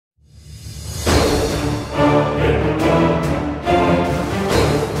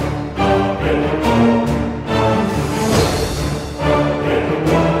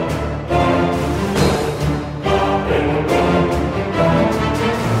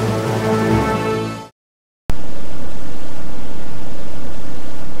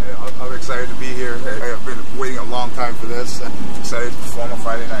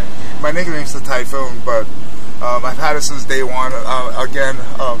Typhoon, but I've had it since day one. Again,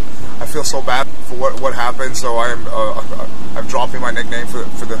 I feel so bad for what happened, so I'm dropping my nickname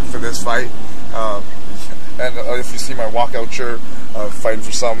for this fight. And if you see my walkout shirt, fighting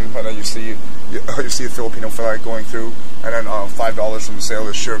for something, and then you see a Filipino flag going through, and then $5 from the sale of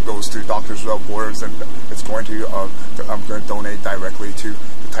the shirt goes to Doctors Without Borders, and it's going to I'm going to donate directly to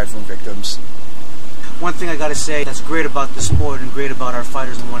the Typhoon victims. One thing I got to say that's great about the sport and great about our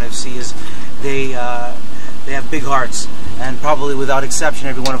fighters in 1FC is they have big hearts, and probably without exception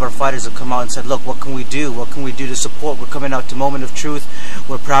every one of our fighters have come out and said, look, what can we do? What can we do to support? We're coming out to Moment of Truth.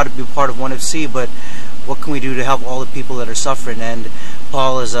 We're proud to be part of 1FC, but what can we do to help all the people that are suffering? And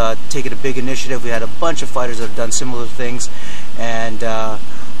Paul has taken a big initiative. We had a bunch of fighters that have done similar things, and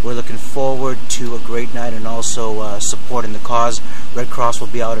we're looking forward to a great night and also supporting the cause. Red Cross will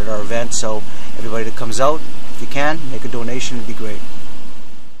be out at our event, so everybody that comes out, if you can, make a donation, it'd be great.